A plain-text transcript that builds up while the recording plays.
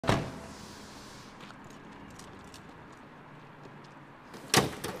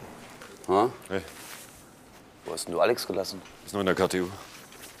Ha? Hey. Wo hast denn du Alex gelassen? Ist noch in der KTU.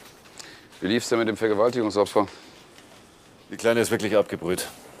 Wie lief's denn mit dem Vergewaltigungsopfer? Die Kleine ist wirklich abgebrüht.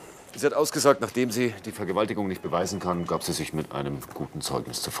 Sie hat ausgesagt, nachdem sie die Vergewaltigung nicht beweisen kann, gab sie sich mit einem guten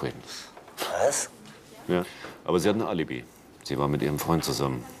Zeugnis zufrieden. Was? Ja, aber sie hat ein Alibi. Sie war mit ihrem Freund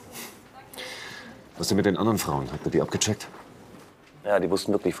zusammen. Was denn mit den anderen Frauen? Habt ihr die abgecheckt? Ja, die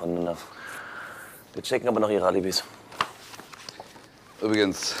wussten wirklich voneinander. Wir checken aber noch ihre Alibis.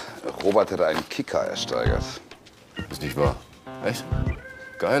 Übrigens, Robert hat einen Kicker ersteigert. Ist nicht wahr. Echt?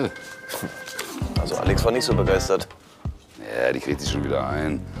 Geil. Also Alex war nicht so begeistert. Ja, die kriegt sich schon wieder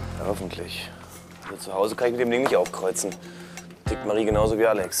ein. Ja, hoffentlich. Hier zu Hause kann ich mit dem Ding nicht aufkreuzen. Tickt Marie genauso wie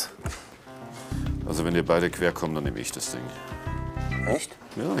Alex. Also wenn ihr beide quer kommt, dann nehme ich das Ding. Echt?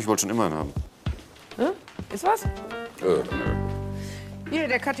 Ja, ich wollte schon immer einen haben. Hm? Ist was? Nö. Hier,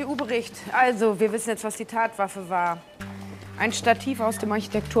 der KTU-Bericht. Also, wir wissen jetzt, was die Tatwaffe war. Ein Stativ aus dem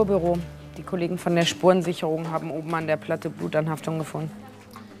Architekturbüro. Die Kollegen von der Spurensicherung haben oben an der Platte Blutanhaftung gefunden.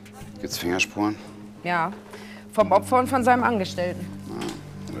 Gibt's Fingerspuren? Ja, vom Opfer und von seinem Angestellten.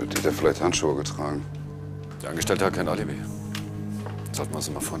 Oder hat der vielleicht Handschuhe getragen? Der Angestellte hat kein Alibi. Sollten wir uns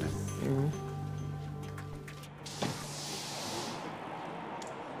mal vornehmen.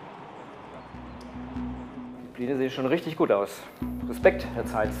 Die Pläne sehen schon richtig gut aus. Respekt, Herr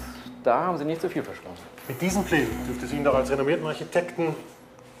Zeitz. Da haben Sie nicht zu viel versprochen. Mit diesen Plänen dürfte es Ihnen doch als renommierten Architekten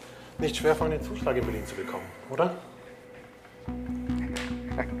nicht schwerfallen, den Zuschlag in Berlin zu bekommen, oder?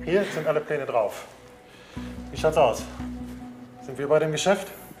 Hier sind alle Pläne drauf. Wie schaut's aus? Sind wir beide im Geschäft?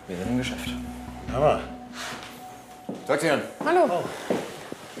 Wir sind im Geschäft. Aber. Sagt Herrn. Hallo. Oh.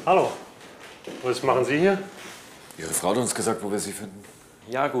 Hallo. Was machen Sie hier? Ihre Frau hat uns gesagt, wo wir sie finden.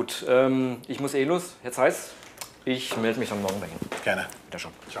 Ja, gut. Ich muss eh los. Herr Zeitz, ich melde mich dann morgen bei Ihnen. Gerne. Bitte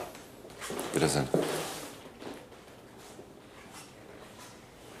schon. Ciao. Wiedersehen.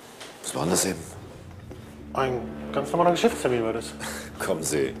 Was war denn das eben? Ein ganz normaler Geschäftstermin war das. Kommen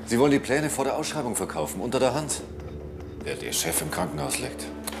Sie. Sie wollen die Pläne vor der Ausschreibung verkaufen, unter der Hand. Während Ihr Chef im Krankenhaus liegt.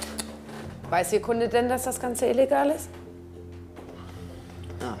 Weiß Ihr Kunde denn, dass das Ganze illegal ist?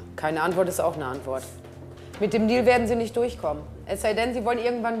 Ah, keine Antwort ist auch eine Antwort. Mit dem Deal werden Sie nicht durchkommen. Es sei denn, Sie wollen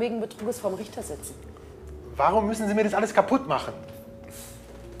irgendwann wegen Betruges vorm Richter sitzen. Warum müssen Sie mir das alles kaputt machen?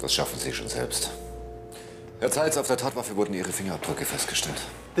 Das schaffen Sie schon selbst. Herr Zeitz, auf der Tatwaffe wurden Ihre Fingerabdrücke festgestellt.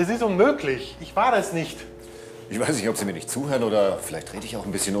 Das ist unmöglich. Ich war das nicht. Ich weiß nicht, ob Sie mir nicht zuhören oder vielleicht rede ich auch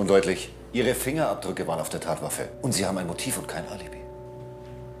ein bisschen undeutlich. Ihre Fingerabdrücke waren auf der Tatwaffe und Sie haben ein Motiv und kein Alibi.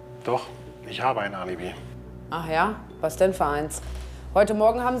 Doch, ich habe ein Alibi. Ach ja? Was denn für eins? Heute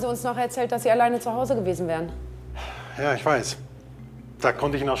Morgen haben Sie uns noch erzählt, dass Sie alleine zu Hause gewesen wären. Ja, ich weiß. Da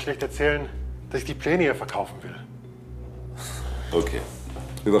konnte ich Ihnen auch schlecht erzählen, dass ich die Pläne hier verkaufen will. Okay.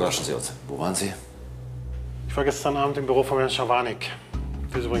 Überraschen Sie uns. Wo waren Sie? Ich war gestern Abend im Büro von Herrn Schawanik.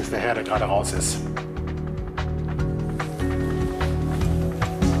 Das ist übrigens der Herr, der gerade raus ist.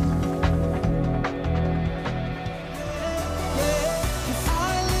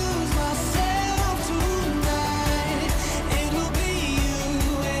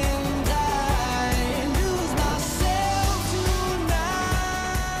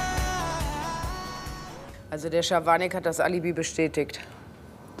 Also der Schawanik hat das Alibi bestätigt.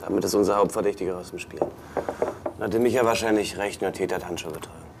 Damit ist unser Hauptverdächtiger aus dem Spiel. Dann hatte Micha wahrscheinlich recht, der Täter hat Handschuhe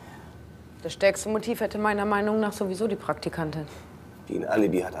getragen. Das stärkste Motiv hätte meiner Meinung nach sowieso die Praktikantin. Die ein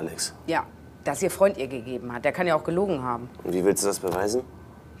Alibi hat, Alex. Ja, das ihr Freund ihr gegeben hat. Der kann ja auch gelogen haben. Und wie willst du das beweisen?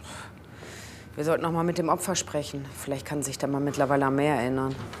 Wir sollten noch mal mit dem Opfer sprechen. Vielleicht kann sich da mal mittlerweile an mehr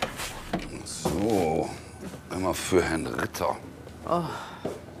erinnern. So, immer für Herrn Ritter. Oh.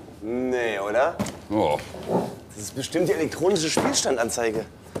 Nee, oder? Oh. Das ist bestimmt die elektronische Spielstandanzeige.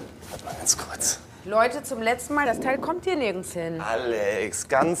 Warte mal ganz kurz. Leute, zum letzten Mal, das Teil kommt hier nirgends hin. Alex,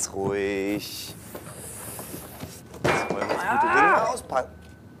 ganz ruhig. Jetzt wollen wir das gute Ding mal auspacken.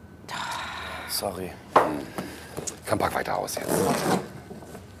 Sorry. Komm, pack weiter aus jetzt.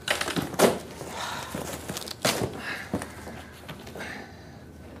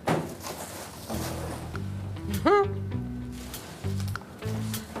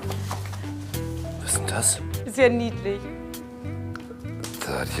 Was ist denn das? Ist ja niedlich.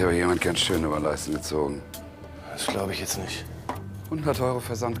 Da hat hier aber jemand ganz schön über Leisten gezogen. Das glaube ich jetzt nicht. 100 €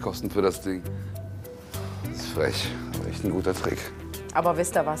 Versandkosten für das Ding. Das ist frech, aber echt ein guter Trick. Aber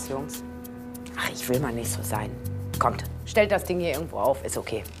wisst ihr was, Jungs? Ach, ich will mal nicht so sein. Kommt, stellt das Ding hier irgendwo auf, ist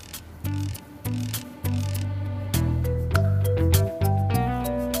okay.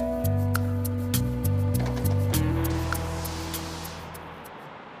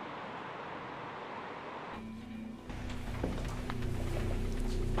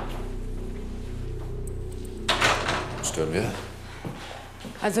 Stören wir?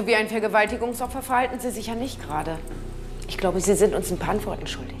 Also wie ein Vergewaltigungsopfer verhalten Sie sich ja nicht gerade. Ich glaube, Sie sind uns ein paar Antworten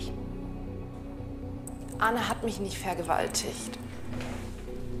schuldig. Anne hat mich nicht vergewaltigt.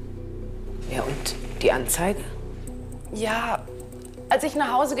 Ja, und die Anzeige? Ja, als ich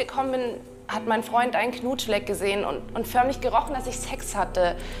nach Hause gekommen bin, hat mein Freund einen Knutschfleck gesehen und förmlich gerochen, dass ich Sex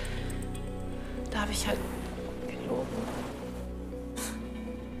hatte. Da habe ich halt gelogen.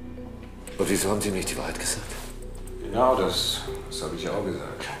 Und wieso haben Sie nicht die Wahrheit gesagt? Genau, das habe ich auch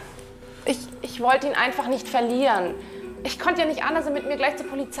gesagt. Ich wollte ihn einfach nicht verlieren. Ich konnte ja nicht ahnen, dass er mit mir gleich zur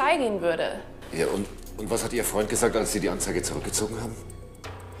Polizei gehen würde. Ja, und was hat Ihr Freund gesagt, als Sie die Anzeige zurückgezogen haben?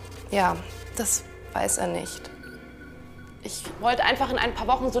 Ja, das weiß er nicht. Ich wollte einfach in ein paar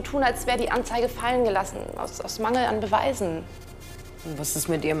Wochen so tun, als wäre die Anzeige fallen gelassen, aus Mangel an Beweisen. Und was ist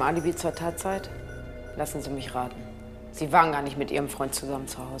mit Ihrem Alibi zur Tatzeit? Lassen Sie mich raten. Sie waren gar nicht mit Ihrem Freund zusammen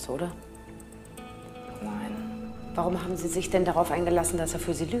zu Hause, oder? Nein. Warum haben Sie sich denn darauf eingelassen, dass er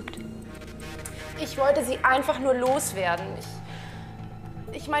für Sie lügt? Ich wollte sie einfach nur loswerden.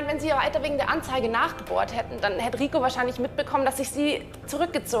 Ich meine, wenn sie weiter wegen der Anzeige nachgebohrt hätten, dann hätte Rico wahrscheinlich mitbekommen, dass ich sie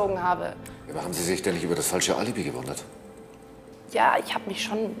zurückgezogen habe. Ja, aber haben Sie sich denn nicht über das falsche Alibi gewundert? Ja, ich habe mich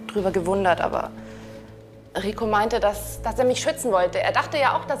schon drüber gewundert, aber Rico meinte, dass er mich schützen wollte. Er dachte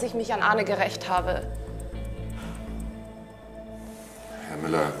ja auch, dass ich mich an Arne gerächt habe. Herr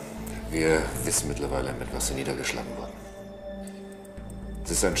Müller, wir wissen mittlerweile, mit was Sie niedergeschlagen wurden.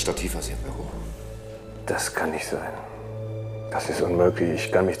 Es ist ein Stativ aus Ihrem Büro. Das kann nicht sein. Das ist unmöglich.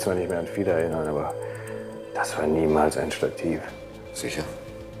 Ich kann mich zwar nicht mehr an viel erinnern, aber das war niemals ein Stativ. Sicher?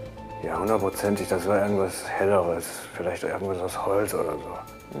 Ja, hundertprozentig. Das war irgendwas Helleres. Vielleicht irgendwas aus Holz oder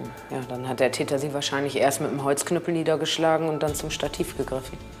so. Ja, dann hat der Täter Sie wahrscheinlich erst mit dem Holzknüppel niedergeschlagen und dann zum Stativ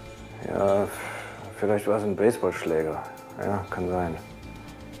gegriffen. Ja, vielleicht war es ein Baseballschläger. Ja, kann sein.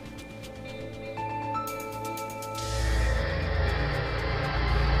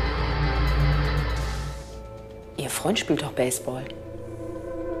 Ihr Freund spielt doch Baseball.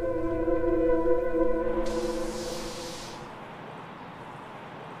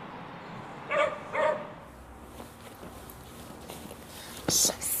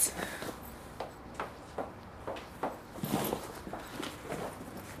 Scheiße.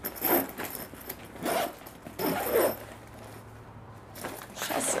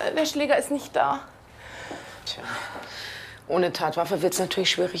 Scheiße, der Schläger ist nicht da. Tja, ohne Tatwaffe wird es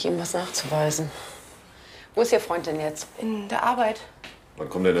natürlich schwierig, ihm was nachzuweisen. Wo ist Ihr Freund denn jetzt? In der Arbeit. Wann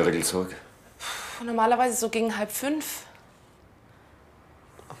kommt er in der Regel zurück? Normalerweise so gegen 4:30.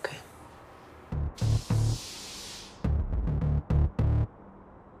 Okay.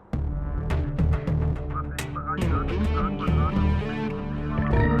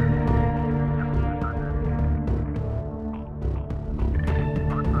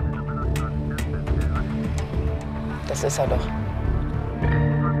 Das ist er doch.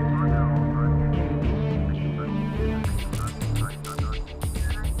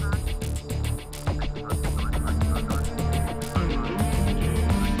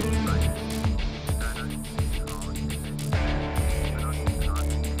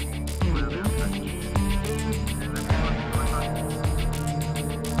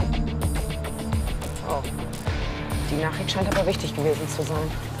 Die Nachricht scheint aber wichtig gewesen zu sein.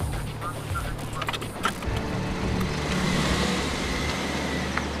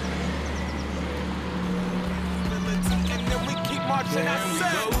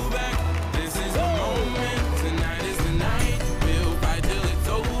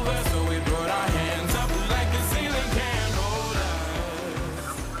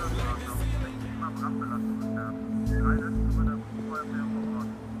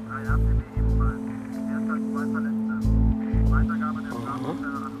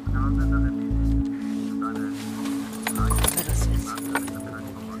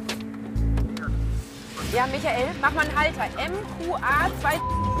 Ja, Michael, mach mal einen Halter. MQA2.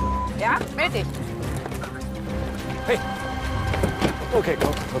 Ja, meld dich. Hey! Okay,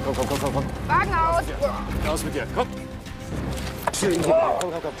 komm. Wagen aus. Raus mit dir, komm.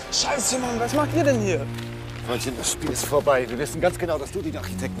 Komm. Scheiße, Mann, was macht ihr denn hier? Freundchen, das Spiel ist vorbei. Wir wissen ganz genau, dass du den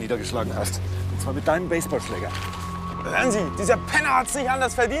Architekten niedergeschlagen hast. Und zwar mit deinem Baseballschläger. Hören Sie, dieser Penner hat's nicht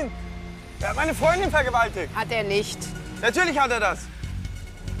anders verdient. Er hat meine Freundin vergewaltigt. Hat er nicht. Natürlich hat er das.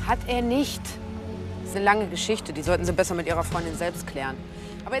 Hat er nicht. Das ist eine lange Geschichte. Die sollten Sie besser mit Ihrer Freundin selbst klären.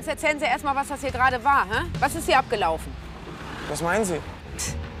 Aber jetzt erzählen Sie erst mal, was das hier gerade war. Hä? Was ist hier abgelaufen? Was meinen Sie?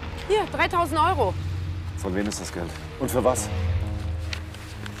 Hier, 3.000 €. Von wem ist das Geld? Und für was?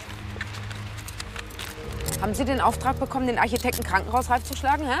 Haben Sie den Auftrag bekommen, den Architekten krankenhausreif zu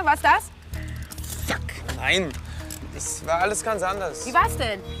schlagen? Hä? Was das? Fuck. Nein, das war alles ganz anders. Wie war's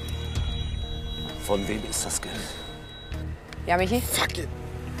denn? Von wem ist das Geld? Ja, Michi? Fuck it.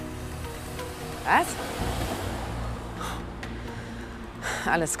 Was?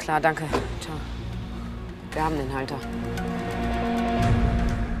 Alles klar, danke. Ciao. Wir haben den Halter.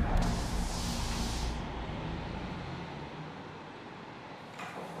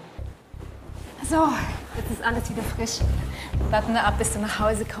 So, jetzt ist alles wieder frisch. Warte nur ab, bis du nach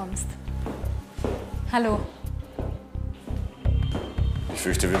Hause kommst. Hallo. Ich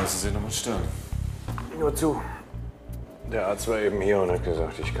fürchte, wir müssen Sie nochmal stören. Nur zu. Der Arzt war eben hier und hat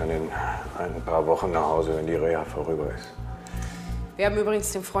gesagt, ich kann in ein paar Wochen nach Hause, wenn die Reha vorüber ist. Wir haben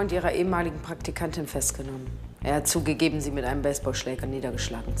übrigens den Freund Ihrer ehemaligen Praktikantin festgenommen. Er hat zugegeben, sie mit einem Baseballschläger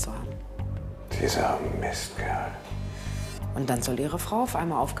niedergeschlagen zu haben. Dieser Mistkerl. Und dann soll Ihre Frau auf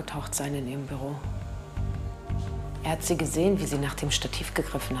einmal aufgetaucht sein in Ihrem Büro. Er hat sie gesehen, wie Sie nach dem Stativ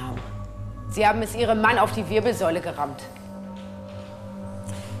gegriffen haben. Sie haben es Ihrem Mann auf die Wirbelsäule gerammt.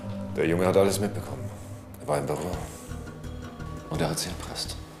 Der Junge hat alles mitbekommen. Er war im Büro. Und er hat sie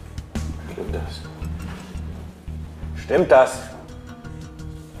erpresst. Stimmt das? Stimmt das?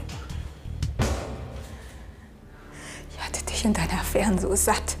 Ich hatte dich und deine Affären so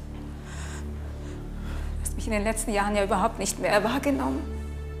satt. Du hast mich in den letzten Jahren ja überhaupt nicht mehr wahrgenommen.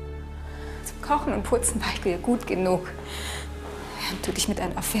 Zum Kochen und Putzen war ich dir gut genug, während du dich mit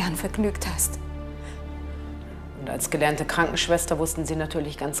deinen Affären vergnügt hast. Und als gelernte Krankenschwester wussten Sie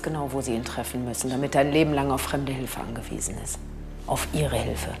natürlich ganz genau, wo Sie ihn treffen müssen, damit er ein Leben lang auf fremde Hilfe angewiesen ist. Auf Ihre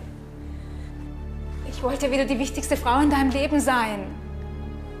Hilfe. Ich wollte wieder die wichtigste Frau in deinem Leben sein.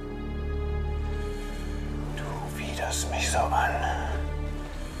 Du widerst mich so an.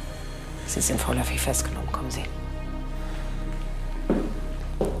 Sie sind vorläufig festgenommen. Kommen Sie.